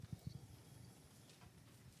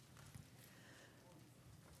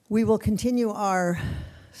We will continue our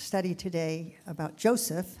study today about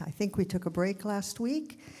Joseph. I think we took a break last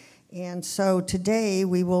week, and so today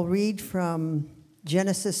we will read from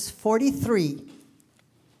Genesis 43.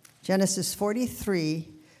 Genesis 43,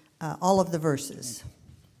 all of the verses.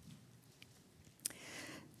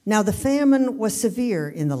 Now the famine was severe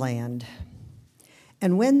in the land,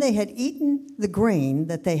 and when they had eaten the grain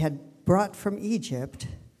that they had brought from Egypt,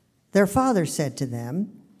 their father said to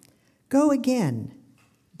them, "Go again,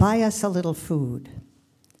 buy us a little food."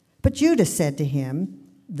 But Judah said to him,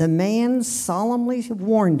 "The man solemnly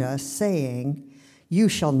warned us, saying, 'You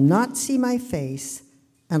shall not see my face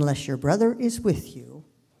unless your brother is with you.'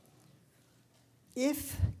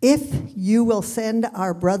 If you will send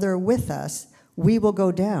our brother with us, we will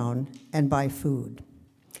go down and buy food.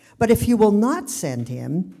 But if you will not send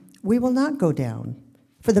him, we will not go down.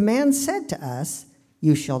 For the man said to us,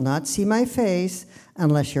 'You shall not see my face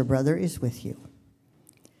unless your brother is with you.'"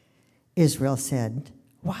 Israel said,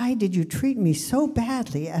 "Why did you treat me so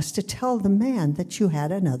badly as to tell the man that you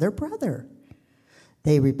had another brother?"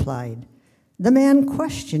 They replied, "The man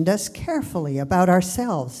questioned us carefully about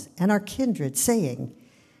ourselves and our kindred, saying,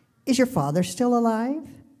 'Is your father still alive?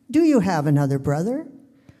 Do you have another brother?'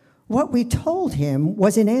 What we told him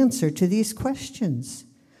was in answer to these questions.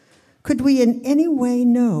 Could we in any way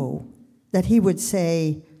know that he would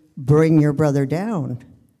say, 'Bring your brother down'?"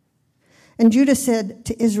 And Judah said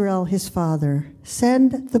to Israel his father,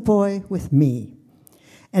 "Send the boy with me,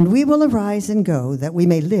 and we will arise and go, that we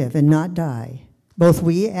may live and not die, both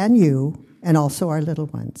we and you, and also our little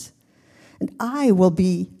ones. And I will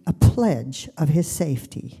be a pledge of his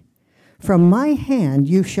safety. From my hand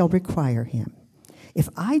you shall require him. If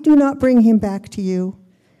I do not bring him back to you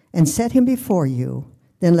and set him before you,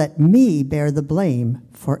 then let me bear the blame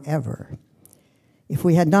forever. If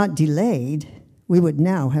we had not delayed, we would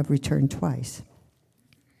now have returned twice."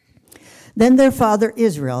 Then their father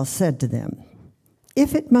Israel said to them,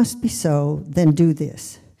 "If it must be so, then do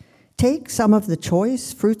this. Take some of the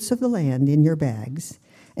choice fruits of the land in your bags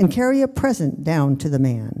and carry a present down to the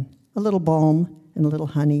man, a little balm and a little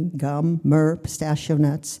honey, gum, myrrh, pistachio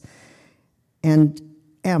nuts, and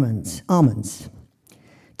almonds.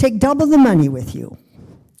 Take double the money with you.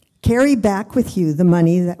 Carry back with you the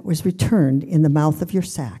money that was returned in the mouth of your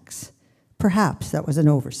sacks. Perhaps that was an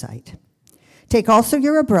oversight. Take also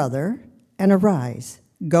your brother and arise,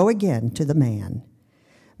 go again to the man.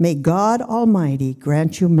 May God Almighty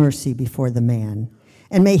grant you mercy before the man,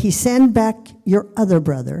 and may he send back your other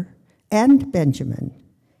brother and Benjamin.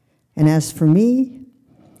 And as for me,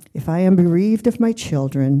 if I am bereaved of my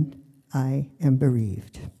children, I am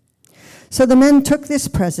bereaved." So the men took this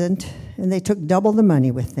present, and they took double the money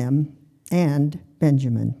with them, and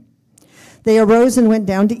Benjamin. They arose and went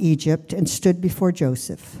down to Egypt and stood before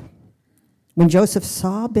Joseph. When Joseph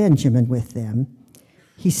saw Benjamin with them,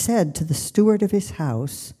 he said to the steward of his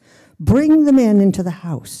house, "Bring the men into the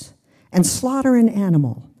house, and slaughter an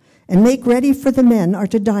animal, and make ready, for the men are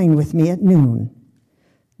to dine with me at noon."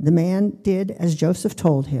 The man did as Joseph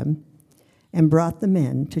told him, and brought the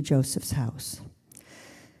men to Joseph's house.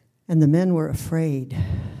 And the men were afraid,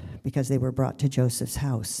 because they were brought to Joseph's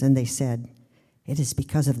house, and they said, "It is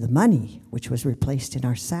because of the money which was replaced in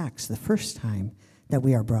our sacks the first time that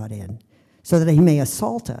we are brought in, so that he may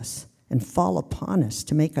assault us and fall upon us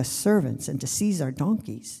to make us servants and to seize our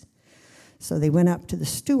donkeys." So they went up to the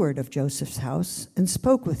steward of Joseph's house and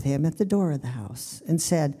spoke with him at the door of the house and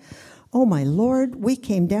said, "Oh, my lord, we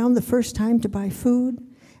came down the first time to buy food,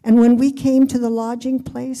 and when we came to the lodging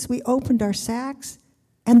place, we opened our sacks,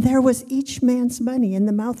 and there was each man's money in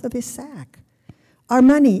the mouth of his sack, our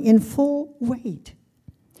money in full weight.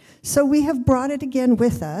 So we have brought it again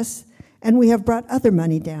with us, and we have brought other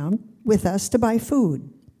money down with us to buy food.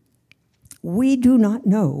 We do not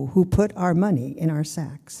know who put our money in our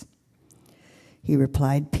sacks." He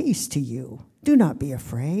replied, "Peace to you. Do not be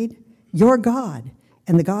afraid. Your God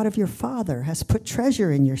and the God of your father has put treasure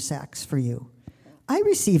in your sacks for you. I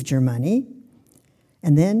received your money."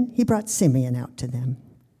 And then he brought Simeon out to them.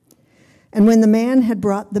 And when the man had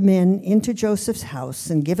brought the men into Joseph's house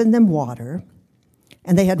and given them water,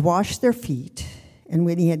 and they had washed their feet, and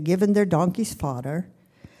when he had given their donkeys fodder,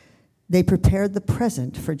 they prepared the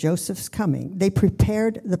present for Joseph's coming. They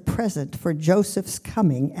prepared the present for Joseph's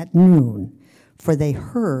coming at noon, for they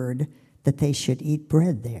heard that they should eat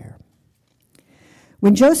bread there.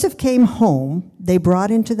 When Joseph came home, they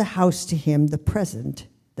brought into the house to him the present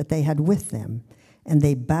that they had with them, and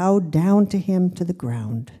they bowed down to him to the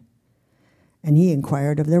ground. And he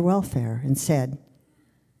inquired of their welfare and said,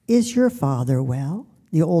 "Is your father well,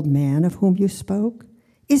 the old man of whom you spoke?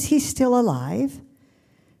 Is he still alive?"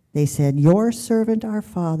 They said, "Your servant, our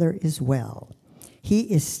father, is well. He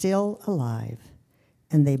is still alive."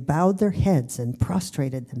 And they bowed their heads and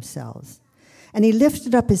prostrated themselves. And he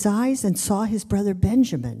lifted up his eyes and saw his brother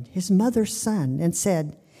Benjamin, his mother's son, and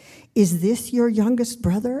said, "Is this your youngest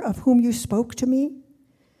brother of whom you spoke to me?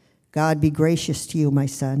 God be gracious to you, my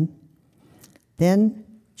son." Then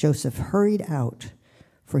Joseph hurried out,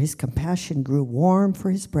 for his compassion grew warm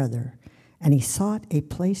for his brother, and he sought a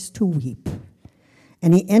place to weep.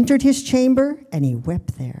 And he entered his chamber, and he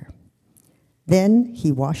wept there. Then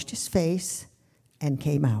he washed his face and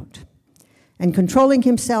came out. And controlling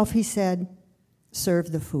himself, he said,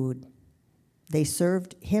 "Serve the food." They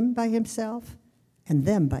served him by himself, and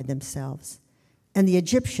them by themselves, and the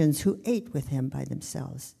Egyptians who ate with him by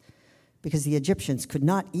themselves, because the Egyptians could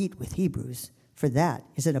not eat with Hebrews, for that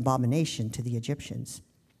is an abomination to the Egyptians.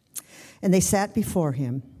 And they sat before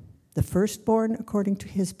him, the firstborn according to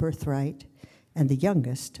his birthright, and the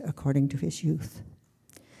youngest according to his youth.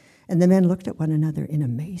 And the men looked at one another in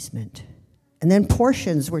amazement. And then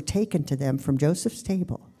portions were taken to them from Joseph's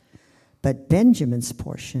table. But Benjamin's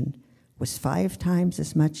portion was 5 times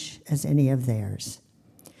as much as any of theirs.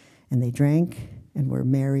 And they drank and were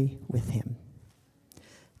merry with him.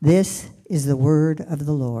 This is the word of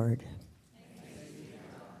the Lord.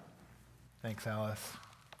 Thanks, Alice.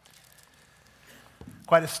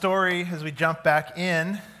 Quite a story as we jump back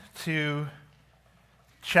in to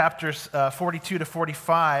chapters 42 to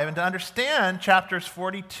 45. And to understand chapters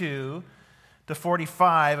 42 to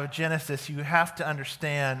 45 of Genesis, you have to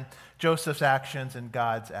understand Joseph's actions and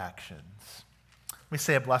God's actions. Let me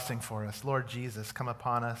say a blessing for us. Lord Jesus, come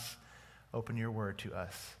upon us. Open your word to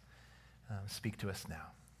us. Speak to us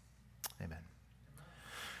now. Amen.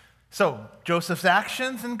 So, Joseph's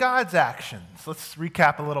actions and God's actions. Let's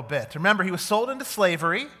recap a little bit. Remember, he was sold into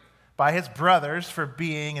slavery by his brothers for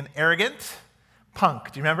being an arrogant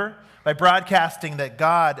punk. Do you remember? By broadcasting that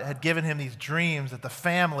God had given him these dreams that the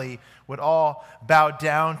family would all bow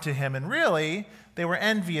down to him. And really, they were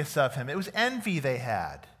envious of him. It was envy they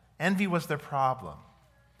had. Envy was their problem.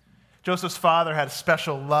 Joseph's father had a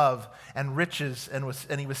special love and riches,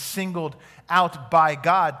 and he was singled out by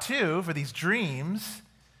God, too, for these dreams.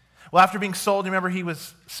 Well, after being sold, remember, he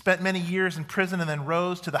spent many years in prison and then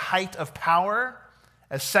rose to the height of power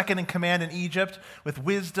as second in command in Egypt with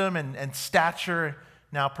wisdom and stature,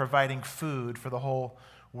 now providing food for the whole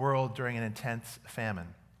world during an intense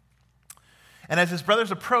famine. And as his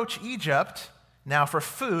brothers approach Egypt, now for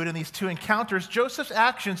food in these 2 encounters, Joseph's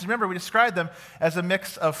actions, remember we described them as a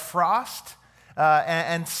mix of frost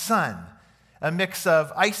and sun, a mix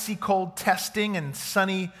of icy cold testing and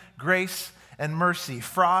sunny grace and mercy,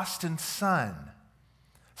 frost and sun.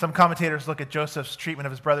 Some commentators look at Joseph's treatment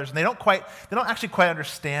of his brothers, and they don't actually quite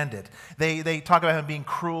understand it. They talk about him being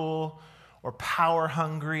cruel or power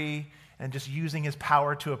hungry and just using his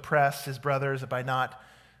power to oppress his brothers by not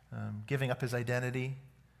giving up his identity.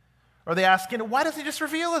 Or they ask, why doesn't he just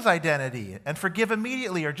reveal his identity and forgive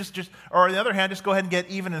immediately, or or on the other hand, just go ahead and get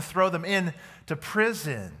even and throw them into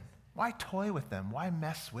prison? Why toy with them? Why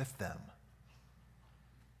mess with them?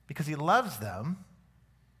 Because he loves them,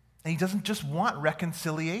 and he doesn't just want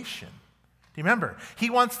reconciliation. Do you remember? He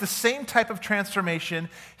wants the same type of transformation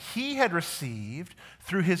he had received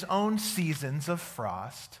through his own seasons of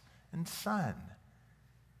frost and sun.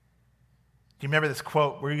 Do you remember this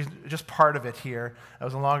quote? We're using just part of it here. It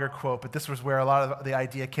was a longer quote, but this was where a lot of the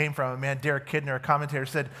idea came from. A man, Derek Kidner, a commentator,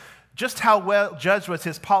 said, "Just how well judged was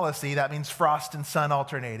his policy," that means frost and sun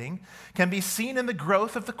alternating, "can be seen in the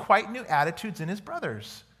growth of the quite new attitudes in his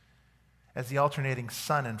brothers, as the alternating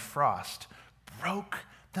sun and frost broke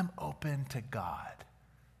them open to God,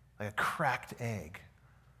 like a cracked egg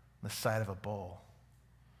on the side of a bowl."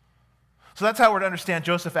 So that's how we're to understand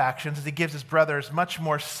Joseph's actions, as he gives his brothers much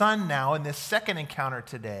more sun now in this second encounter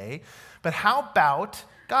today. But how about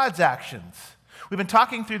God's actions? We've been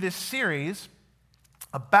talking through this series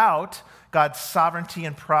about God's sovereignty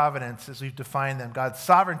and providence as we've defined them. God's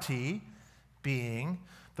sovereignty being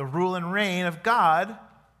the rule and reign of God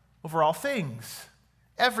over all things,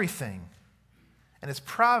 everything. And his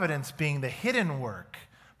providence being the hidden work,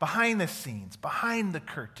 behind the scenes, behind the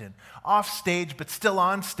curtain, off stage but still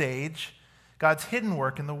on stage, God's hidden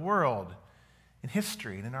work in the world, in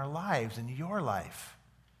history, and in our lives, in your life,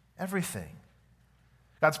 everything.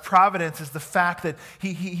 God's providence is the fact that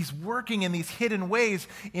he's working in these hidden ways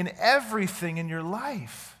in everything in your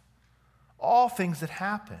life, all things that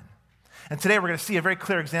happen. And today we're going to see a very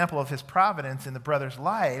clear example of his providence in the brothers'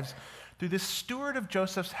 lives through this steward of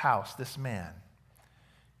Joseph's house, this man,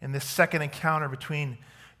 in this second encounter between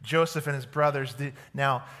Joseph and his brothers,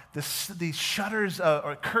 these shutters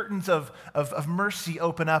or curtains of mercy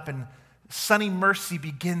open up, and sunny mercy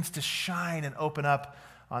begins to shine and open up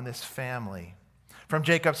on this family. From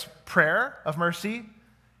Jacob's prayer of mercy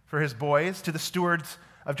for his boys, to the stewards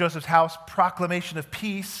of Joseph's house proclamation of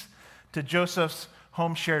peace, to Joseph's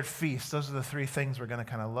home shared feast. Those are the three things we're going to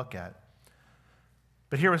kind of look at.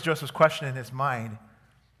 But here was Joseph's question in his mind.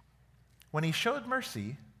 When he showed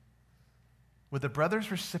mercy, would the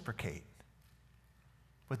brothers reciprocate?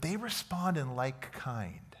 Would they respond in like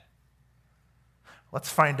kind? Let's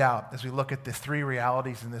find out as we look at the three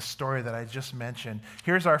realities in this story that I just mentioned.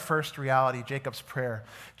 Here's our first reality, Jacob's prayer.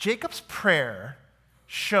 Jacob's prayer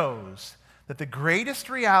shows that the greatest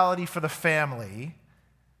reality for the family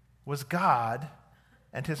was God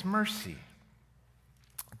and his mercy.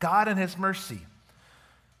 God and his mercy.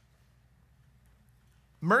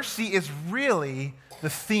 Mercy is really the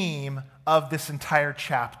theme of this entire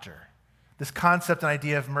chapter, this concept and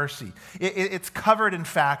idea of mercy. It's covered, in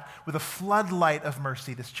fact, with a floodlight of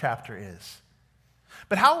mercy, this chapter is.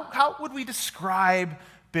 But how would we describe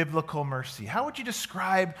biblical mercy? How would you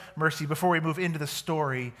describe mercy before we move into the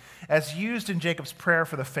story as used in Jacob's prayer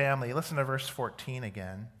for the family? Listen to verse 14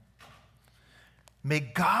 again. May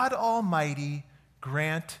God Almighty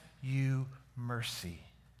grant you mercy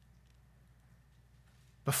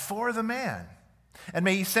before the man, and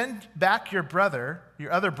may he send back your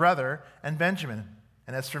other brother, and Benjamin.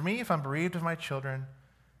 And as for me, if I'm bereaved of my children,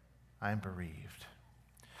 I'm bereaved.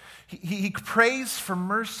 He prays for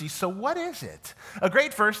mercy. So what is it? A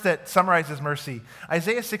great verse that summarizes mercy,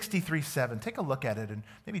 Isaiah 63:7. Take a look at it and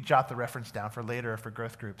maybe jot the reference down for later or for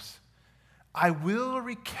growth groups. I will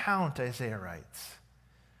recount, Isaiah writes,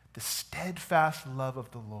 the steadfast love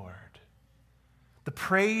of the Lord, the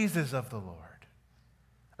praises of the Lord,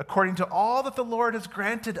 according to all that the Lord has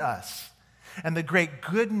granted us, and the great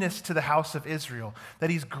goodness to the house of Israel, that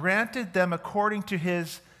he's granted them according to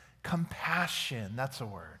his compassion. That's a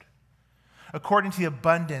word. According to the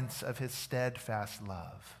abundance of his steadfast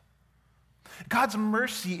love. God's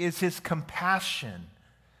mercy is his compassion,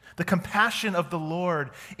 the compassion of the Lord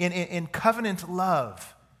in covenant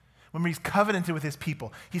love. When he's covenanted with his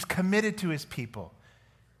people, he's committed to his people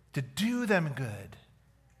to do them good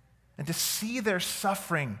and to see their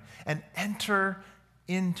suffering and enter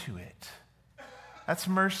into it. That's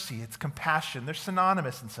mercy. It's compassion. They're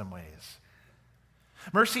synonymous in some ways.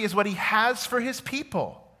 Mercy is what he has for his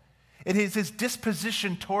people. It is his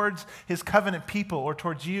disposition towards his covenant people or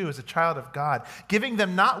towards you as a child of God, giving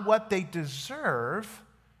them not what they deserve,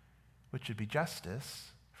 which would be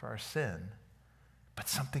justice for our sin, but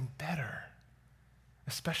something better,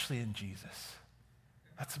 especially in Jesus.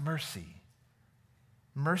 That's mercy.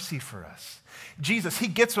 Mercy for us. Jesus, he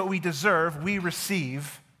gets what we deserve. We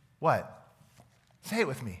receive what? Say it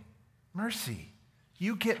with me. Mercy.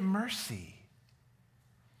 You get mercy.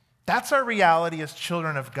 That's our reality as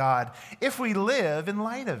children of God if we live in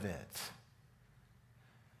light of it.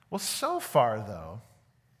 Well, so far, though,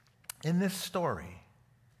 in this story,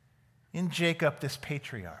 in Jacob, this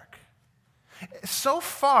patriarch, so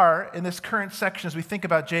far in this current section as we think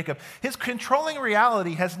about Jacob, his controlling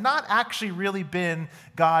reality has not actually really been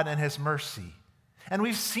God and his mercy. And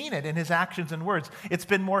we've seen it in his actions and words. It's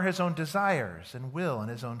been more his own desires and will and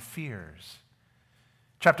his own fears.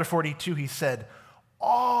 Chapter 42, he said,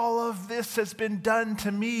 all of this has been done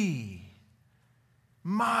to me.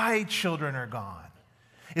 My children are gone.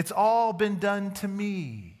 It's all been done to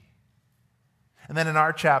me. And then in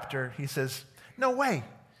our chapter, he says, no way.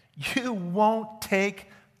 You won't take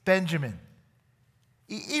Benjamin.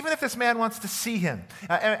 Even if this man wants to see him,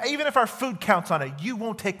 even if our food counts on it, you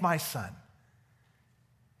won't take my son.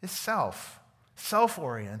 It's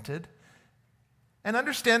self-oriented, and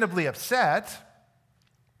understandably upset.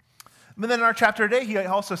 But then in our chapter today, he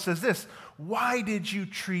also says this, why did you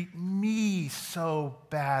treat me so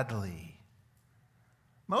badly?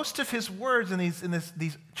 Most of his words in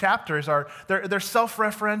these chapters they're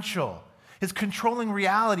self-referential. His controlling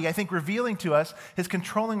reality, I think, revealing to us his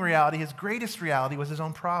controlling reality, his greatest reality was his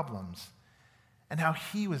own problems and how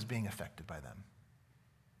he was being affected by them,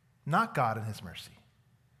 not God and his mercy.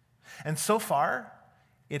 And so far,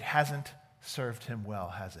 it hasn't served him well,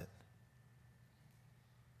 has it?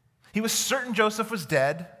 He was certain Joseph was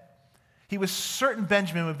dead. He was certain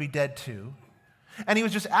Benjamin would be dead too. And he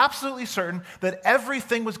was just absolutely certain that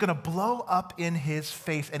everything was going to blow up in his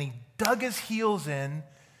face, and he dug his heels in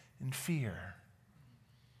fear.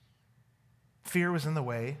 Fear was in the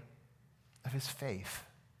way of his faith.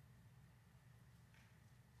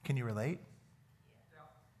 Can you relate?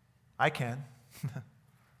 I can.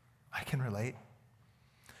 I can relate.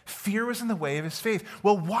 Fear was in the way of his faith.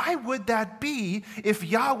 Well, why would that be if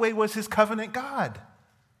Yahweh was his covenant God?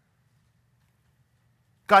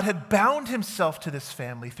 God had bound himself to this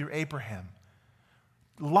family through Abraham,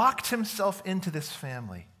 locked himself into this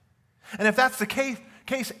family. And if that's the case,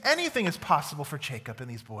 anything is possible for Jacob and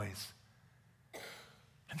these boys.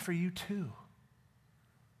 And for you too.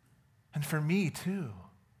 And for me too.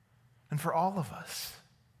 And for all of us.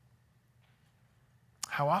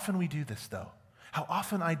 How often we do this, though. How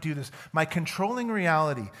often I do this. My controlling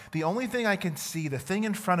reality, the only thing I can see, the thing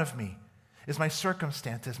in front of me, is my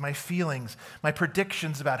circumstances, my feelings, my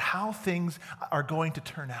predictions about how things are going to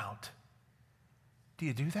turn out. Do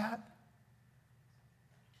you do that?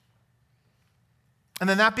 And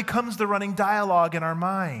then that becomes the running dialogue in our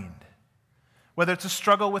mind. Whether it's a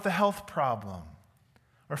struggle with a health problem,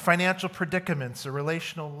 or financial predicaments, or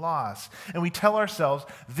relational loss. And we tell ourselves,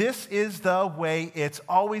 this is the way it's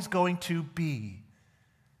always going to be.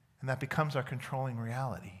 And that becomes our controlling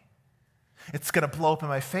reality. It's going to blow up in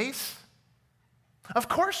my face. Of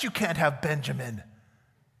course you can't have Benjamin.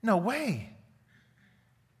 No way.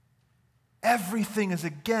 Everything is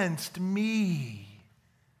against me,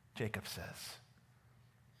 Jacob says.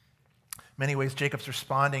 In many ways, Jacob's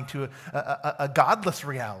responding to a godless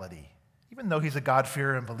reality. Even though he's a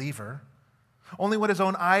God-fearer and believer, only what his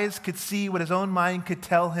own eyes could see, what his own mind could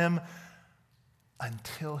tell him,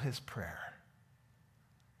 until his prayer,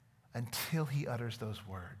 until he utters those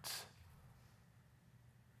words.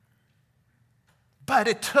 But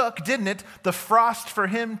it took, didn't it, the frost for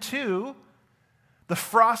him too, the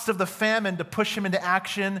frost of the famine to push him into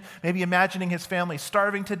action, maybe imagining his family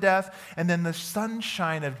starving to death, and then the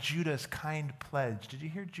sunshine of Judah's kind pledge. Did you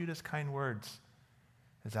hear Judah's kind words?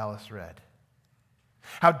 As Alice read.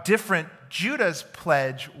 How different Judah's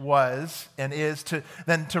pledge was and is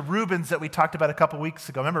than to Reuben's that we talked about a couple weeks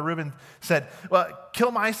ago. Remember, Reuben said, well,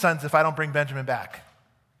 kill my sons if I don't bring Benjamin back.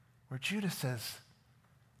 Where Judah says,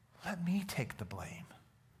 let me take the blame.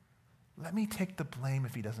 Let me take the blame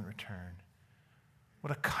if he doesn't return.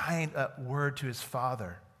 What a kind word to his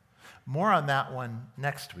father. More on that one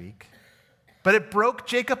next week. But it broke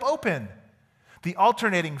Jacob open. The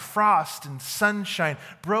alternating frost and sunshine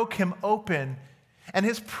broke him open. And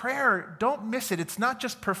his prayer, don't miss it. It's not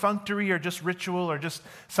just perfunctory or just ritual or just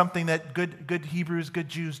something that good Hebrews, good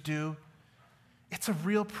Jews do. It's a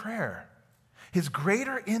real prayer. His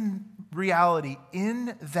greater in reality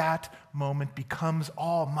in that moment becomes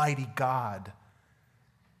Almighty God.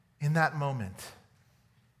 In that moment.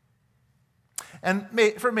 And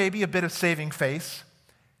for maybe a bit of saving face,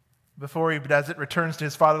 before he does it, returns to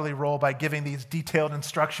his fatherly role by giving these detailed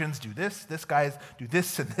instructions. Do this guys, do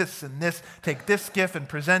this and this and this. Take this gift and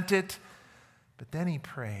present it. But then he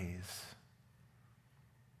prays,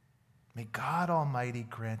 may God Almighty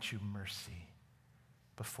grant you mercy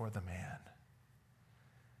before the man.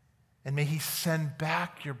 And may he send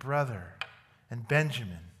back your brother and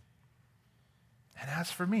Benjamin. And as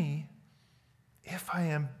for me, if I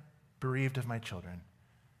am bereaved of my children,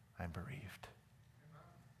 I'm bereaved.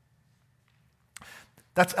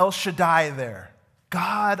 That's El Shaddai there.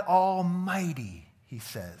 God Almighty, he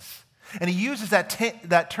says. And he uses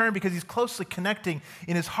that term because he's closely connecting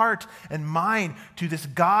in his heart and mind to this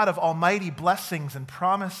God of almighty blessings and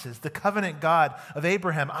promises, the covenant God of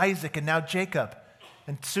Abraham, Isaac, and now Jacob,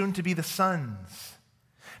 and soon to be the sons.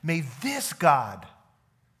 May this God,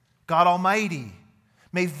 God Almighty,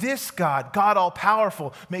 may this God, God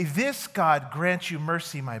All-Powerful, may this God grant you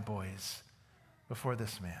mercy, my boys, before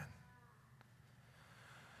this man.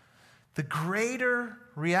 The greater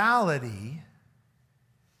reality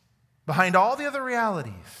behind all the other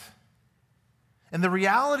realities, and the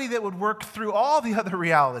reality that would work through all the other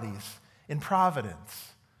realities in providence,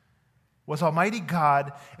 was Almighty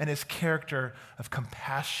God and his character of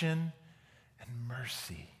compassion and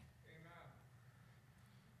mercy.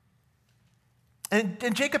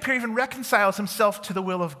 And Jacob here even reconciles himself to the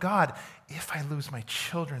will of God. If I lose my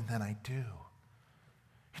children, then I do.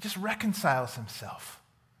 He just reconciles himself,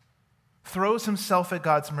 throws himself at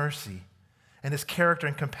God's mercy and his character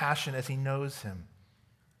and compassion as he knows him.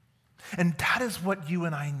 And that is what you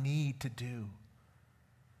and I need to do.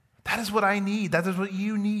 That is what I need. That is what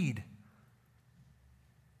you need.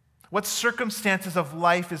 What circumstances of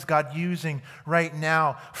life is God using right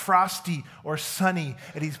now, frosty or sunny,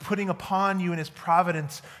 and he's putting upon you in his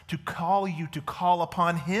providence to call you to call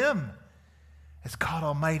upon him? As God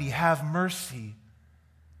Almighty, have mercy.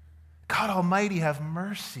 God Almighty, have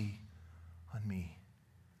mercy on me.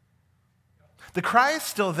 The cry is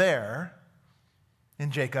still there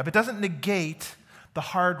in Jacob. It doesn't negate the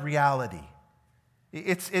hard reality.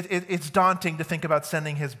 It's daunting to think about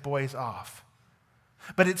sending his boys off.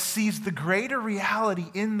 But it sees the greater reality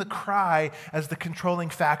in the cry as the controlling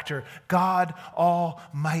factor, God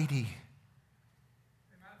Almighty.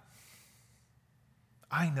 Amen.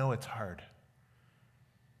 I know it's hard.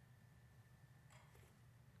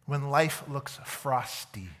 When life looks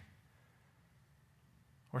frosty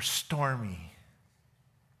or stormy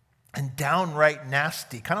and downright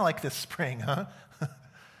nasty, kind of like this spring, huh?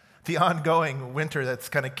 The ongoing winter that's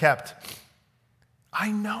kind of kept.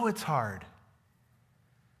 I know it's hard.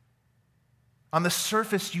 On the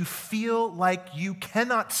surface, you feel like you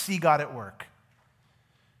cannot see God at work.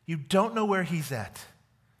 You don't know where he's at.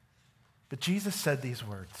 But Jesus said these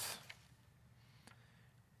words.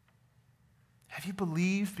 Have you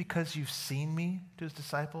believed because you've seen me, to his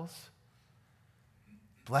disciples?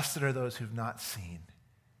 Blessed are those who've not seen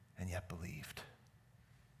and yet believed.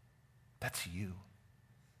 That's you.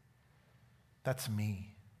 That's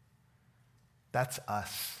me. That's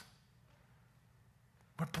us.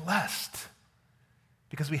 We're blessed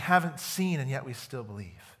because we haven't seen and yet we still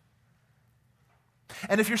believe.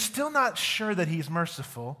 And if you're still not sure that he's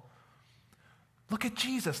merciful, look at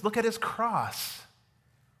Jesus. Look at his cross.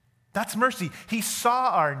 That's mercy. He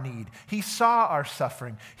saw our need. He saw our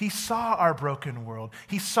suffering. He saw our broken world.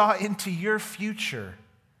 He saw into your future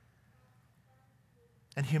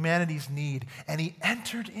and humanity's need, and he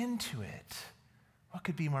entered into it. What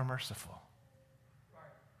could be more merciful?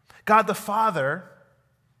 God the Father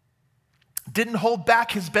didn't hold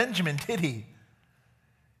back his Benjamin, did he?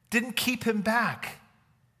 Didn't keep him back.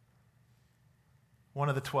 One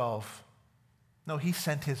of the 12. No, he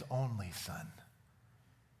sent his only son.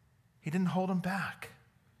 He didn't hold him back.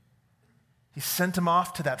 He sent him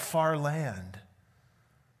off to that far land,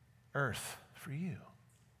 earth, for you.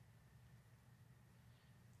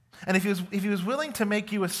 And if he was willing to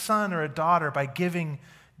make you a son or a daughter by giving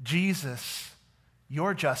Jesus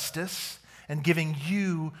your justice and giving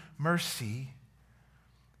you mercy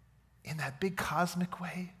in that big cosmic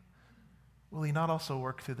way, will he not also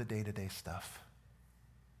work through the day-to-day stuff?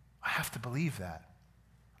 I have to believe that.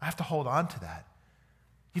 I have to hold on to that.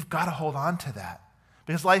 You've got to hold on to that.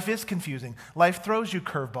 Because life is confusing. Life throws you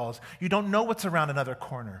curveballs. You don't know what's around another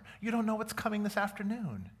corner. You don't know what's coming this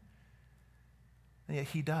afternoon. And yet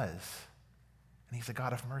he does. And he's a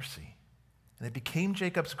God of mercy. And it became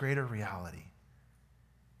Jacob's greater reality.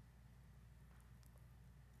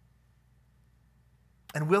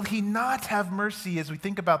 And will he not have mercy as we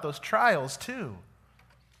think about those trials too?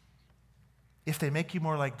 If they make you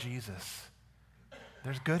more like Jesus,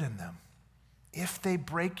 there's good in them. If they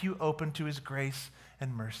break you open to his grace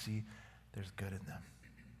and mercy, there's good in them.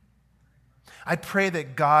 I pray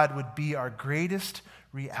that God would be our greatest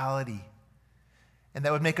reality, and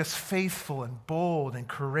that would make us faithful and bold and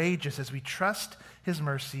courageous as we trust his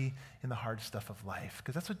mercy in the hard stuff of life,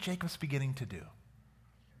 because that's what Jacob's beginning to do.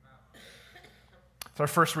 It's our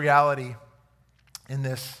first reality in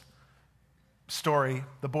this story.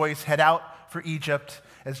 The boys head out for Egypt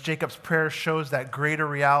as Jacob's prayer shows that greater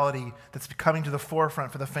reality that's coming to the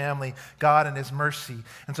forefront for the family, God and his mercy.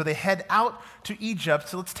 And so they head out to Egypt.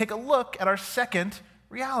 So let's take a look at our second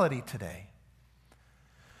reality today.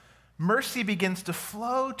 Mercy begins to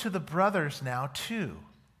flow to the brothers now too.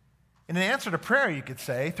 In an answer to prayer, you could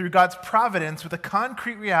say, through God's providence with a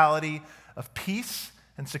concrete reality of peace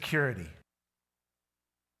and security.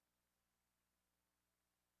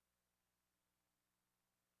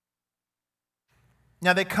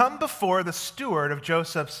 Now they come before the steward of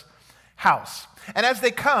Joseph's house. And as they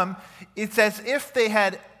come, it's as if they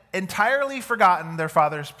had entirely forgotten their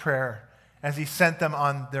father's prayer as he sent them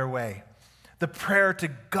on their way. The prayer to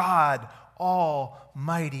God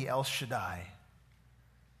Almighty El Shaddai.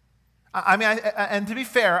 And to be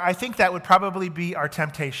fair, I think that would probably be our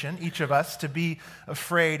temptation, each of us, to be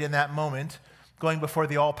afraid in that moment, going before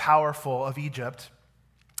the all-powerful of Egypt.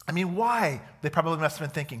 Why? They probably must have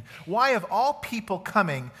been thinking, why of all people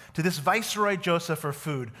coming to this Viceroy Joseph for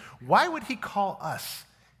food, why would he call us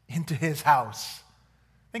into his house?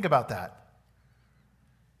 Think about that.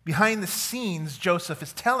 Behind the scenes, Joseph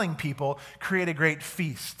is telling people, create a great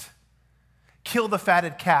feast. Kill the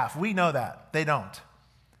fatted calf. We know that. They don't.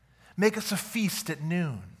 Make us a feast at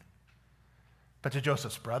noon. But to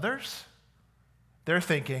Joseph's brothers, they're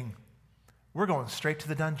thinking, we're going straight to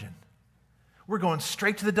the dungeon. We're going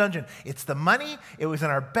straight to the dungeon. It's the money. It was in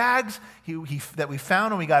our bags that we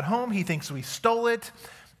found when we got home. He thinks we stole it.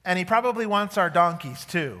 And he probably wants our donkeys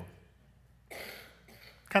too.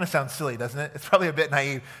 Kind of sounds silly, doesn't it? It's probably a bit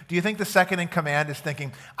naive. Do you think the second in command is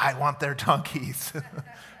thinking, I want their donkeys?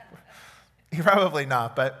 Probably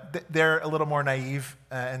not, but they're a little more naive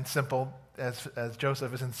and simple as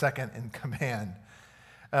Joseph is in second in command.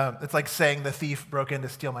 It's like saying the thief broke in to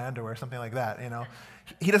steal my underwear, something like that, you know.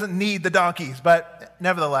 He doesn't need the donkeys, but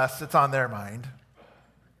nevertheless, it's on their mind.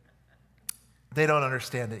 They don't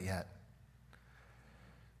understand it yet.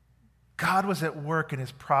 God was at work in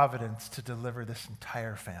his providence to deliver this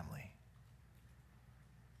entire family.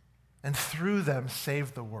 And through them,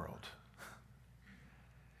 save the world.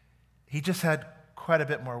 He just had quite a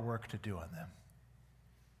bit more work to do on them.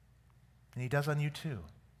 And he does on you too.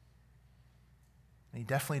 And he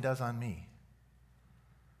definitely does on me.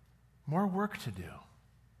 More work to do.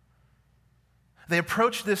 They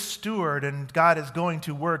approach this steward, and God is going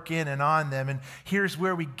to work in and on them. And here's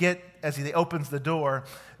where we get, as he opens the door,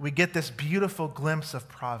 we get this beautiful glimpse of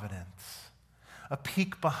providence, a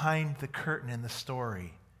peek behind the curtain in the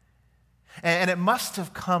story. And it must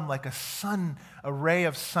have come like a ray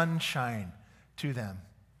of sunshine to them,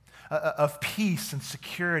 of peace and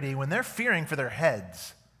security when they're fearing for their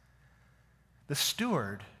heads. The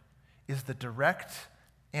steward is the direct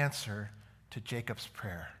answer to Jacob's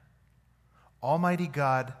prayer. Almighty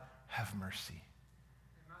God, have mercy.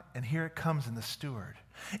 And here it comes in the steward.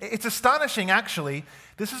 It's astonishing, actually.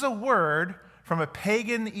 This is a word from a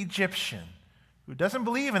pagan Egyptian who doesn't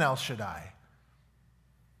believe in El Shaddai,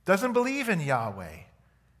 doesn't believe in Yahweh.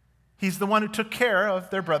 He's the one who took care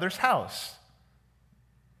of their brother's house.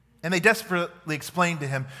 And they desperately explained to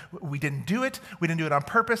him, we didn't do it. We didn't do it on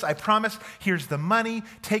purpose. I promise. Here's the money.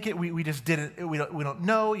 Take it. We just didn't. We don't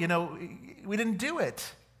know. You know, we didn't do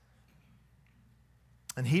it.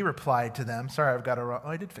 And he replied to them, sorry, I've got a wrong,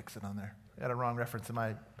 I did fix it on there. I had a wrong reference in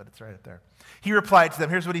but it's right up there. He replied to them,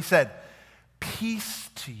 here's what he said, peace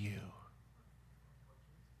to you.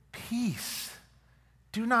 Peace.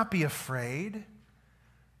 Do not be afraid.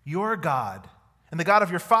 Your God and the God of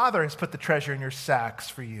your father has put the treasure in your sacks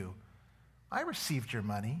for you. I received your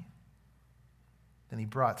money. Then he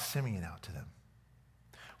brought Simeon out to them.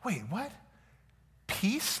 Wait, what?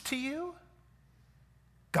 Peace to you?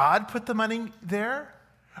 God put the money there?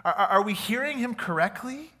 Are we hearing him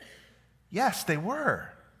correctly? Yes, they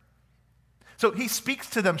were. So he speaks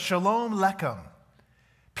to them, Shalom Lechem,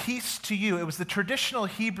 peace to you. It was the traditional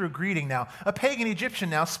Hebrew greeting now. A pagan Egyptian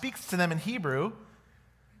now speaks to them in Hebrew,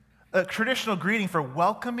 a traditional greeting for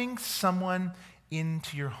welcoming someone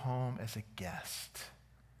into your home as a guest.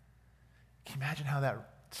 Can you imagine how that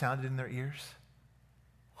sounded in their ears?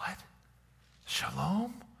 What?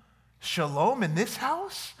 Shalom? Shalom in this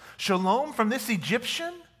house? Shalom from this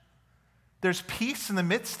Egyptian? There's peace in the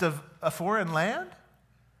midst of a foreign land?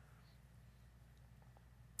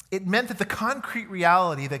 It meant that the concrete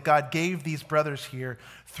reality that God gave these brothers here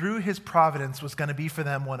through his providence was going to be for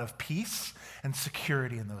them one of peace and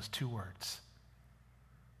security in those two words.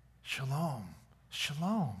 Shalom,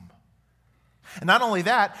 shalom. And not only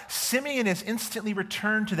that, Simeon is instantly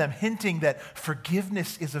returned to them, hinting that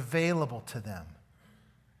forgiveness is available to them.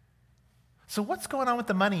 So what's going on with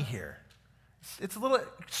the money here? It's a little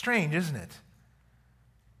strange, isn't it?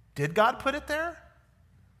 Did God put it there?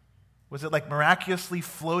 Was it like miraculously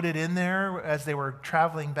floated in there as they were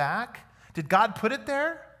traveling back? Did God put it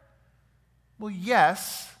there? Well,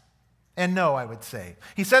 yes and no, I would say.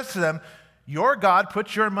 He says to them, your God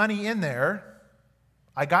put your money in there.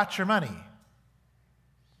 I got your money.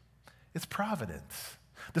 It's providence.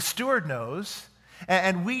 The steward knows,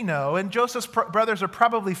 and we know, and Joseph's brothers are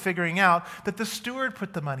probably figuring out that the steward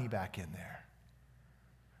put the money back in there.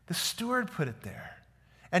 The steward put it there.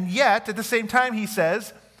 And yet, at the same time, he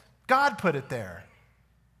says, God put it there.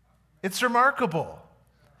 It's remarkable.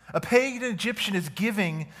 A pagan Egyptian is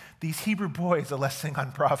giving these Hebrew boys a lesson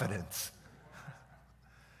on providence.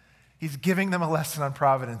 He's giving them a lesson on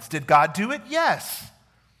providence. Did God do it? Yes.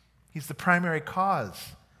 He's the primary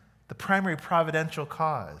cause, the primary providential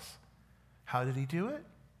cause. How did he do it?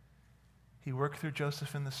 He worked through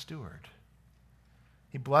Joseph and the steward.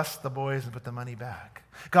 He blessed the boys and put the money back.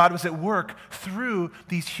 God was at work through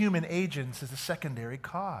these human agents as a secondary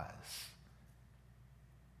cause.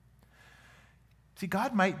 See,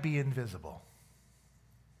 God might be invisible.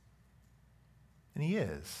 And he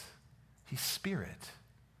is. He's spirit.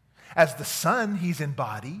 As the Son, he's in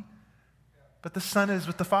body. But the Son is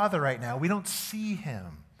with the Father right now. We don't see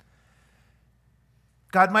him.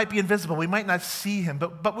 God might be invisible. We might not see him.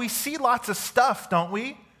 But we see lots of stuff, don't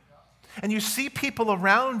we? And you see people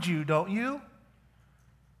around you, don't you?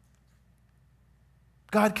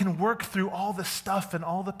 God can work through all the stuff and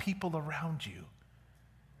all the people around you.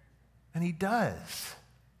 And he does.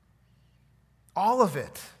 All of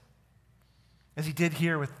it. As he did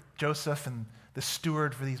here with Joseph and the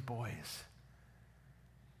steward for these boys.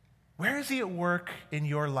 Where is he at work in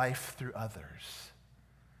your life through others?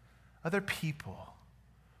 Other people,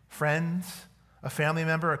 friends, A family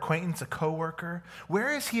member, acquaintance, a coworker?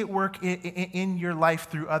 Where is he at work in your life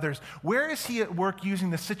through others? Where is he at work using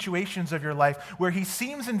the situations of your life where he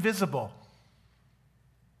seems invisible,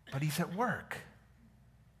 but he's at work?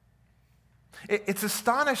 It's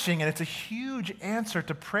astonishing, and it's a huge answer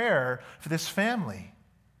to prayer for this family.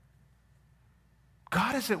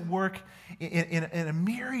 God is at work in a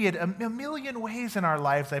myriad, a million ways in our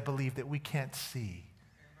lives, I believe, that we can't see.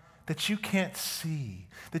 That you can't see,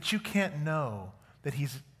 that you can't know that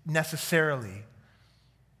he's necessarily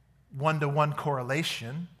one-to-one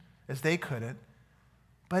correlation, as they couldn't,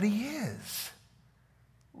 but he is.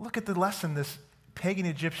 Look at the lesson this pagan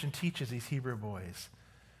Egyptian teaches these Hebrew boys.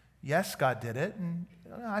 Yes, God did it, and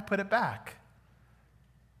I put it back.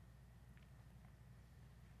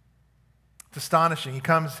 It's astonishing.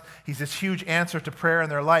 He's this huge answer to prayer in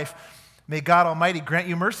their life. May God Almighty grant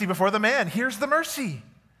you mercy before the man. Here's the mercy.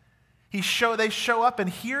 They show up, and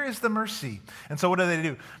here is the mercy. And so what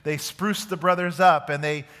do? They spruce the brothers up, and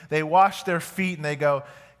they wash their feet, and they go,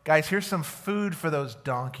 guys, here's some food for those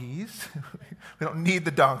donkeys. We don't need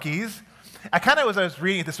the donkeys. As I was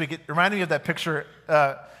reading it this week, it reminded me of that picture,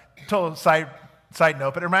 total side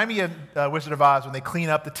note, but it reminded me of Wizard of Oz when they clean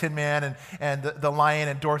up the Tin Man and the lion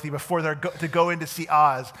and Dorothy before they're to go in to see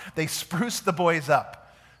Oz. They spruce the boys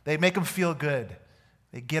up. They make them feel good.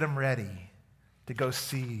 They get them ready to go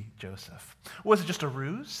see Joseph. Was it just a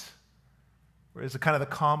ruse? Or is it kind of the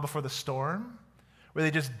calm before the storm? Were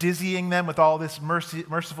they just dizzying them with all this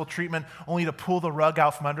merciful treatment only to pull the rug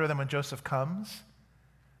out from under them when Joseph comes?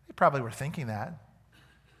 They probably were thinking that.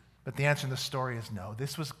 But the answer in the story is no.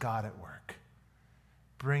 This was God at work,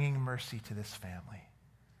 bringing mercy to this family,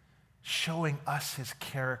 showing us his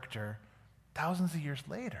character thousands of years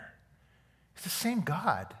later. It's the same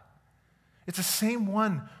God. It's the same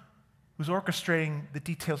one who's orchestrating the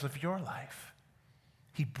details of your life.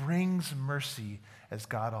 He brings mercy as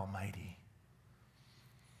God Almighty.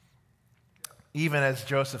 Even as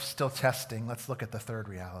Joseph's still testing, let's look at the third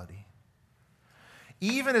reality.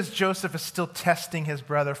 Even as Joseph is still testing his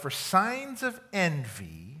brother for signs of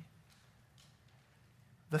envy,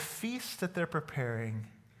 the feast that they're preparing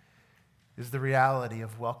is the reality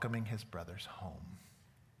of welcoming his brothers home.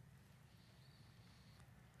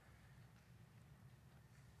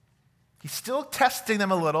 He's still testing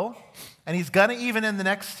them a little, and he's going to even in the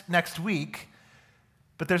next week,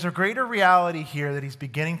 but there's a greater reality here that he's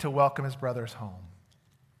beginning to welcome his brothers home.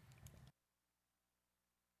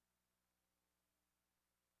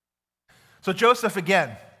 So Joseph,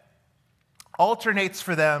 again, alternates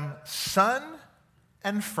for them sun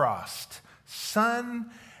and frost.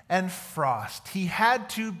 Sun and frost. He had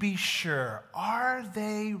to be sure, are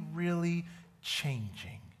they really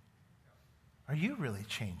changing? Are you really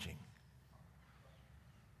changing?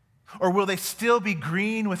 Or will they still be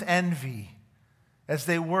green with envy as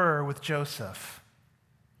they were with Joseph?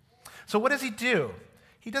 So what does he do?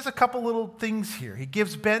 He does a couple little things here. He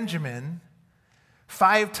gives Benjamin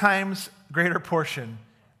 5 times greater portion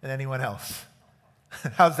than anyone else.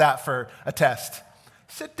 How's that for a test?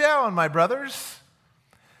 Sit down, my brothers.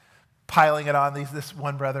 Piling it on this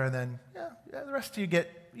one brother, and then the rest of you get,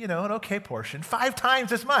 an okay portion. 5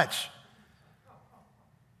 times as much.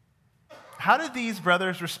 How did these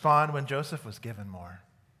brothers respond when Joseph was given more?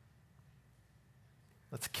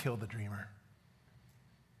 Let's kill the dreamer.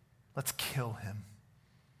 Let's kill him.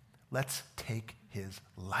 Let's take his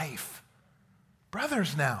life.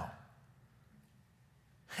 Brothers now.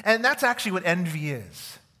 And that's actually what envy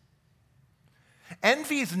is.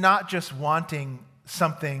 Envy is not just wanting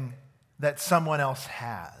something that someone else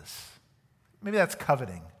has. Maybe that's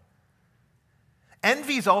coveting.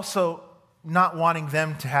 Envy is also not wanting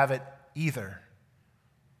them to have it either.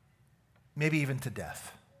 Maybe even to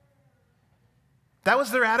death. That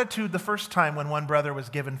was their attitude the first time when one brother was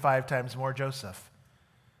given 5 times more, Joseph.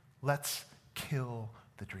 Let's kill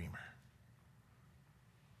the dreamer.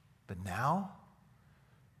 But now,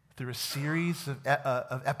 through a series of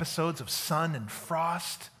episodes of sun and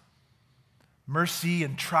frost, mercy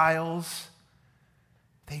and trials,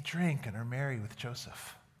 they drink and are merry with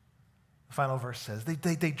Joseph. The final verse says,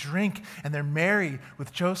 they drink and they're merry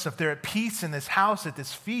with Joseph. They're at peace in this house at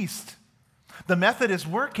this feast. The method is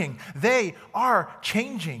working. They are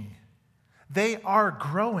changing. They are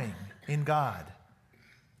growing in God.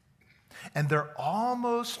 And they're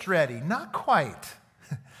almost ready, not quite,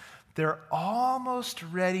 they're almost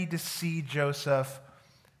ready to see Joseph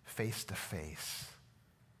face to face.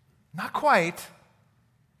 Not quite,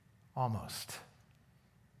 almost.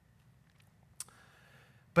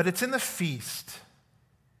 But it's in the feast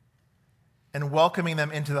and welcoming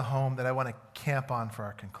them into the home that I want to camp on for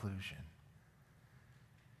our conclusion.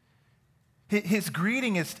 His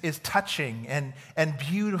greeting is touching and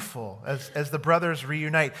beautiful as the brothers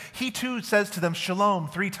reunite. He too says to them, shalom,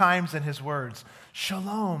 3 times in his words.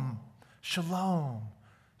 Shalom, shalom,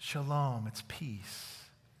 shalom. It's peace.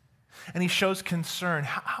 And he shows concern.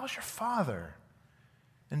 How's your father?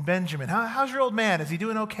 And Benjamin, how's your old man? Is he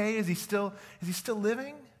doing okay? Is he still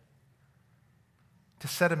living? To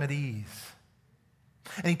set him at ease.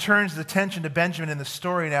 And he turns his attention to Benjamin in the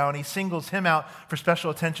story now, and he singles him out for special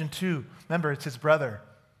attention too. Remember, it's his brother,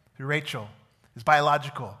 through Rachel, his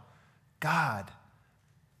biological. God,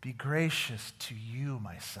 be gracious to you,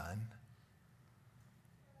 my son.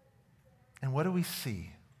 And what do we see?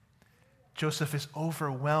 Joseph is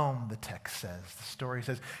overwhelmed, the text says. The story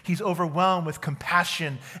says he's overwhelmed with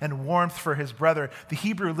compassion and warmth for his brother. The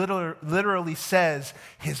Hebrew literally says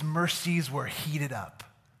his mercies were heated up.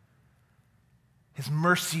 His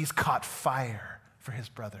mercies caught fire for his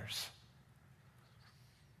brothers.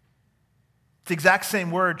 It's the exact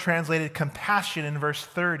same word translated compassion in verse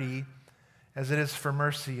 30 as it is for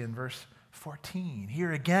mercy in verse 14.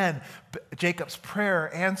 Here again, Jacob's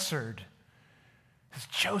prayer answered. As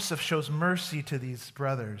Joseph shows mercy to these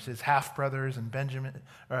brothers, his half-brothers, and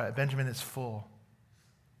Benjamin is full.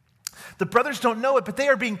 The brothers don't know it, but they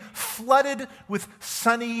are being flooded with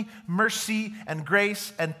sunny mercy and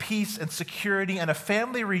grace and peace and security, and a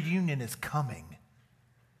family reunion is coming.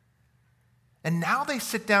 And now they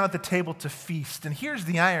sit down at the table to feast. And here's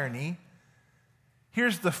the irony.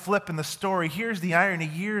 Here's the flip in the story. Here's the irony.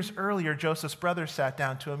 Years earlier, Joseph's brothers sat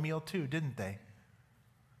down to a meal too, didn't they?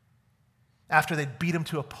 After they'd beat him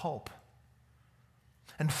to a pulp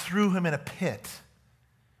and threw him in a pit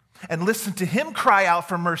and listened to him cry out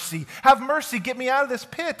for mercy. Have mercy, get me out of this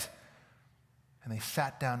pit. And they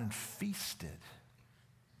sat down and feasted.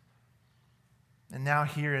 And now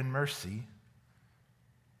here in mercy,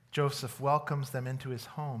 Joseph welcomes them into his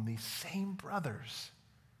home, these same brothers,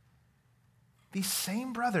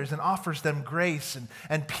 and offers them grace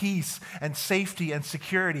and peace and safety and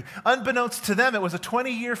security. Unbeknownst to them, it was a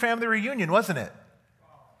 20-year family reunion, wasn't it?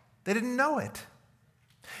 They didn't know it.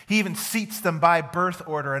 He even seats them by birth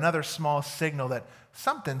order, another small signal that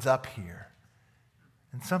something's up here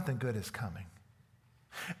and something good is coming.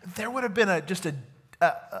 There would have been just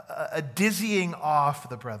a dizzying awe for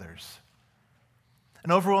the brothers,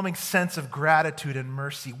 an overwhelming sense of gratitude and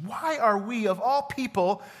mercy. Why are we, of all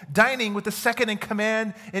people, dining with the second in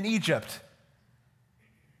command in Egypt?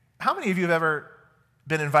 How many of you have ever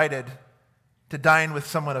been invited to dine with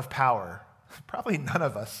someone of power? Probably none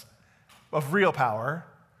of us. Of real power.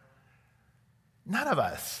 None of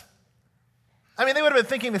us. I mean, they would have been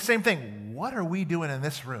thinking the same thing. What are we doing in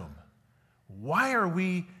this room? Why are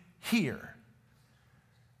we here?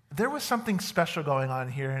 There was something special going on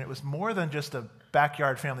here, and it was more than just a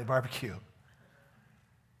backyard family barbecue.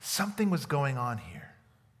 Something was going on here.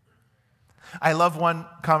 I love one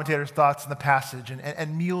commentator's thoughts in the passage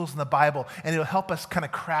and meals in the Bible, and it'll help us kind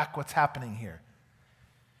of crack what's happening here.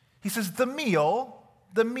 He says, the meal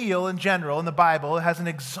in general in the Bible has an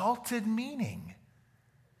exalted meaning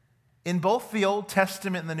in both the Old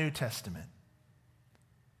Testament and the New Testament.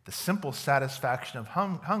 The simple satisfaction of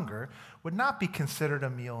hunger would not be considered a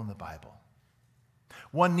meal in the Bible.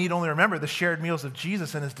 One need only remember the shared meals of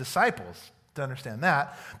Jesus and his disciples to understand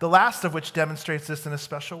that, the last of which demonstrates this in a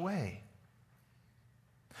special way.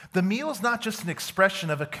 The meal is not just an expression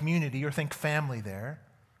of a community, or think family there,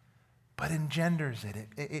 but engenders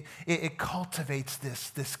it. It cultivates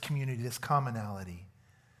this community, this commonality.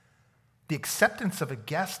 The acceptance of a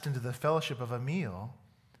guest into the fellowship of a meal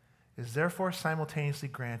is therefore simultaneously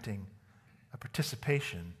granting a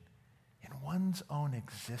participation in one's own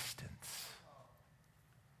existence.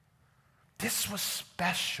 This was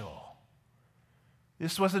special.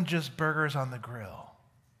 This wasn't just burgers on the grill.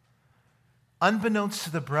 Unbeknownst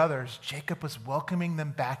to the brothers, Jacob was welcoming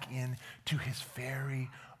them back in to his very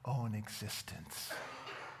own existence,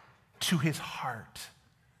 to his heart,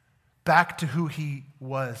 back to who he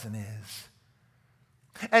was and is.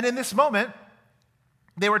 And in this moment,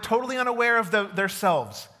 they were totally unaware of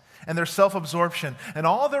themselves and their self-absorption and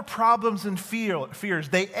all their problems and fears.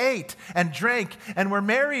 They ate and drank and were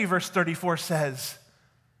merry, verse 34 says,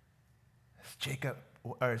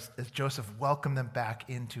 as Joseph welcomed them back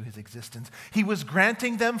into his existence. He was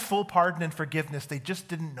granting them full pardon and forgiveness. They just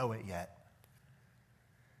didn't know it yet.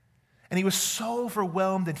 And he was so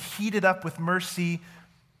overwhelmed and heated up with mercy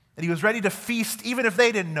that he was ready to feast even if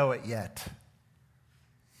they didn't know it yet.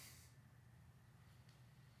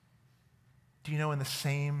 Do you know, in the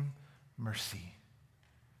same mercy,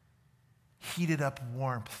 heated up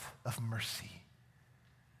warmth of mercy,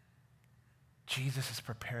 Jesus is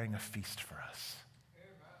preparing a feast for us.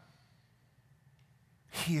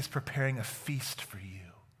 he is preparing a feast for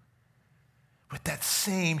you with that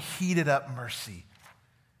same heated up mercy.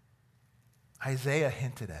 Isaiah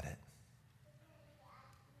hinted at it.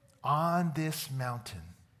 On this mountain,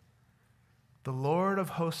 the Lord of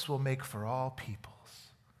hosts will make for all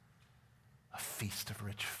peoples a feast of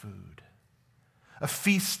rich food, a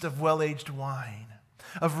feast of well-aged wine,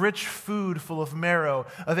 of rich food full of marrow,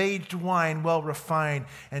 of aged wine well refined,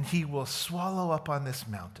 and he will swallow up on this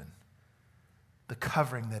mountain the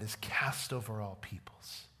covering that is cast over all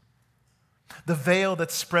peoples, the veil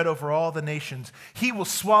that's spread over all the nations. He will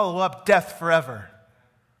swallow up death forever,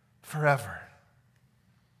 forever.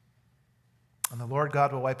 And the Lord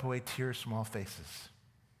God will wipe away tears from all faces.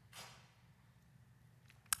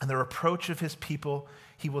 And the reproach of his people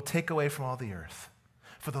he will take away from all the earth.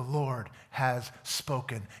 For the Lord has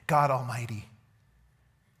spoken. God Almighty,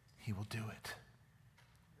 he will do it.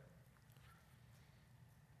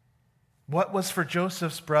 What was for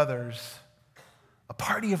Joseph's brothers a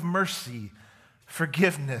party of mercy,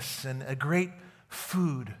 forgiveness, and a great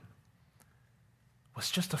food was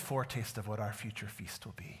just a foretaste of what our future feast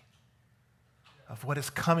will be, of what is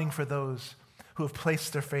coming for those who have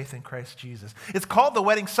placed their faith in Christ Jesus. It's called the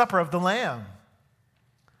wedding supper of the Lamb.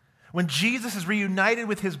 When Jesus is reunited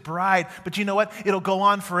with his bride, but you know what? It'll go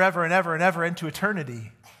on forever and ever and ever into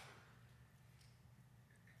eternity.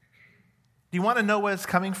 Do you want to know what is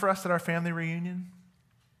coming for us at our family reunion?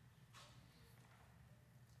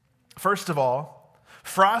 First of all,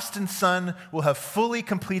 Frost and Son will have fully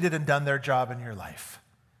completed and done their job in your life.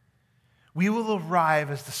 We will arrive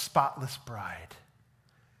as the spotless bride,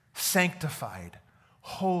 sanctified,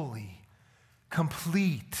 holy,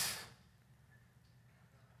 complete.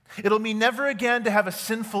 It'll mean never again to have a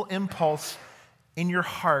sinful impulse in your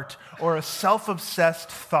heart or a self-obsessed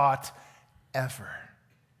thought ever.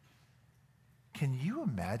 Can you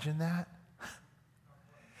imagine that?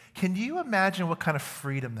 Can you imagine what kind of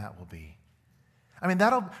freedom that will be? I mean,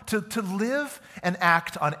 to live and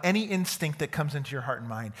act on any instinct that comes into your heart and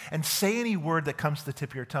mind and say any word that comes to the tip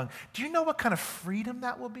of your tongue. Do you know what kind of freedom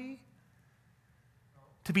that will be?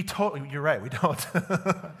 To be totally, you're right, we don't.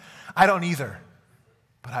 I don't either,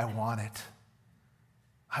 but I want it.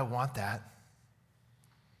 I want that.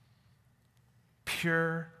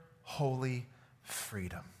 Pure, holy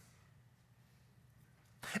freedom.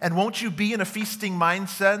 And won't you be in a feasting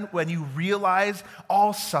mindset when you realize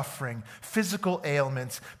all suffering, physical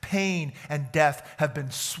ailments, pain, and death have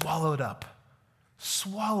been swallowed up?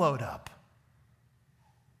 Swallowed up.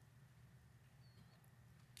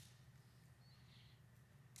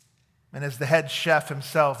 And as the head chef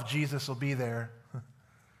himself, Jesus will be there.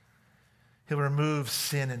 He'll remove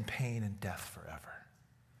sin and pain and death forever.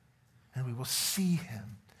 And we will see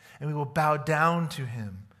him, and we will bow down to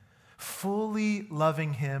him, fully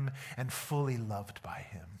loving him and fully loved by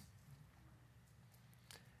him.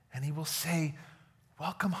 And he will say,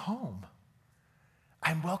 welcome home.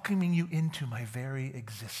 I'm welcoming you into my very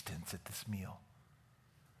existence at this meal.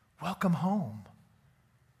 Welcome home.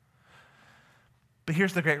 But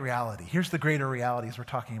here's the great reality. Here's the greater realities we're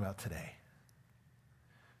talking about today.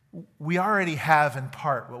 We already have in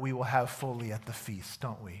part what we will have fully at the feast,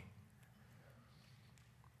 don't we?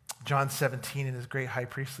 John 17, in his great high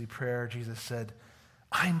priestly prayer, Jesus said,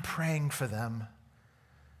 I'm praying for them.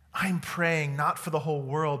 I'm praying not for the whole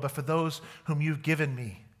world, but for those whom you've given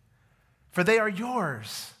me. For they are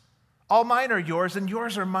yours. All mine are yours, and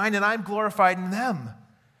yours are mine, and I'm glorified in them.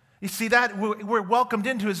 You see that? We're welcomed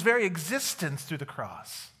into his very existence through the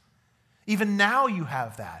cross. Even now you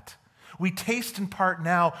have that. We taste in part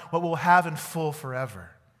now what we'll have in full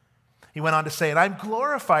forever. He went on to say, and I'm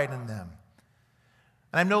glorified in them.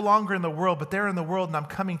 And I'm no longer in the world, but they're in the world, and I'm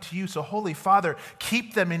coming to you. So, Holy Father,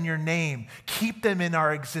 keep them in your name. Keep them in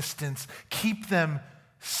our existence. Keep them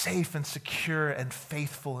safe and secure and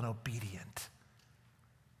faithful and obedient.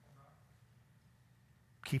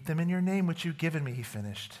 Keep them in your name, which you've given me, he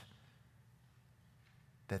finished,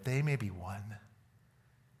 that they may be one,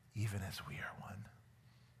 even as we are one.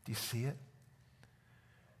 Do you see it?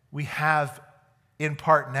 We have, in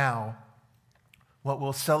part now, what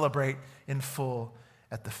we'll celebrate in full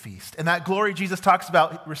at the feast. And that glory Jesus talks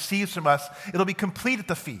about receives from us, it'll be complete at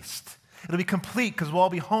the feast. It'll be complete because we'll all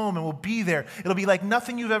be home and we'll be there. It'll be like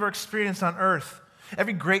nothing you've ever experienced on earth.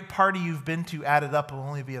 Every great party you've been to added up will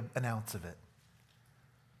only be an ounce of it.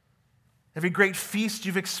 Every great feast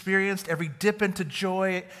you've experienced, every dip into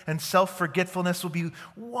joy and self-forgetfulness will be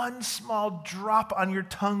one small drop on your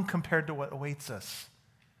tongue compared to what awaits us.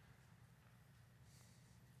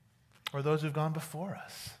 Or those who've gone before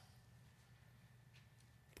us.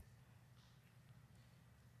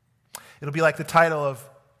 It'll be like the title of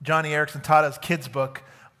Johnny Erickson Tada's kids book,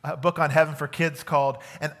 a book on heaven for kids called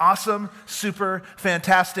An Awesome, Super,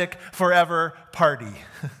 Fantastic, Forever Party.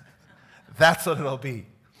 That's what it'll be.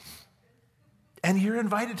 And you're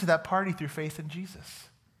invited to that party through faith in Jesus.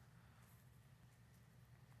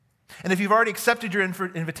 And if you've already accepted your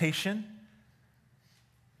invitation,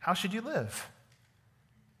 how should you live?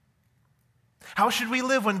 How should we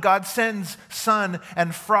live when God sends sun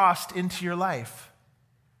and frost into your life?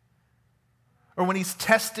 Or when he's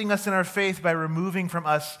testing us in our faith by removing from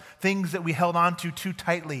us things that we held on to too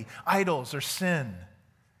tightly, idols or sin?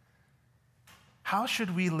 How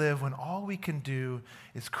should we live when all we can do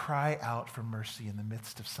is cry out for mercy in the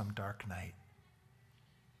midst of some dark night?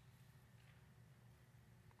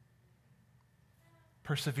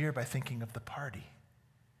 Persevere by thinking of the party.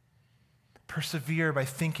 Persevere by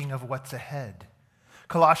thinking of what's ahead.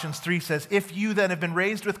 Colossians 3 says, if you then have been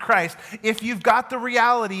raised with Christ, if you've got the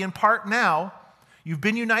reality in part now, you've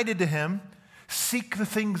been united to him, seek the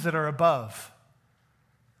things that are above,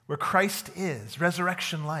 where Christ is,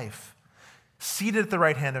 resurrection life, seated at the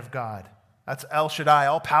right hand of God. That's El Shaddai,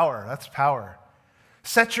 all power. That's power.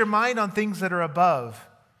 Set your mind on things that are above,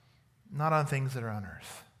 not on things that are on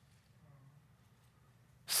earth.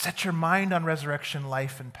 Set your mind on resurrection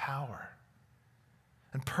life and power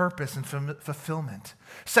and purpose and fulfillment.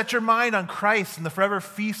 Set your mind on Christ and the forever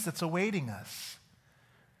feast that's awaiting us.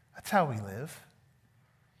 That's how we live.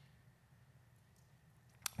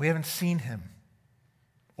 We haven't seen him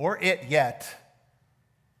or it yet.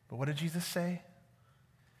 But what did Jesus say?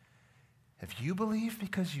 Have you believed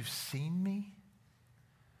because you've seen me?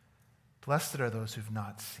 Blessed are those who've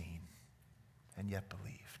not seen and yet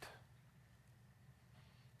believed.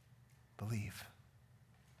 Believe.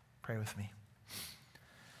 Pray with me.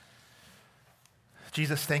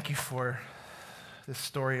 Jesus, thank you for this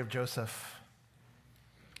story of Joseph.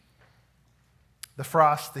 The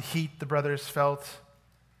frost, the heat the brothers felt.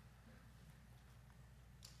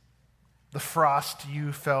 The frost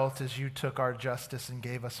you felt as you took our justice and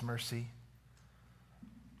gave us mercy.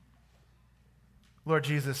 Lord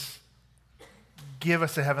Jesus, give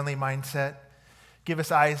us a heavenly mindset. Give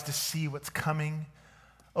us eyes to see what's coming.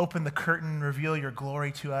 Open the curtain, reveal your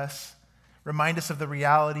glory to us. Remind us of the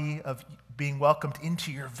reality of being welcomed into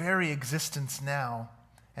your very existence now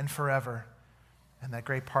and forever, and that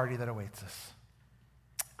great party that awaits us.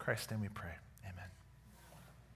 In Christ's name we pray.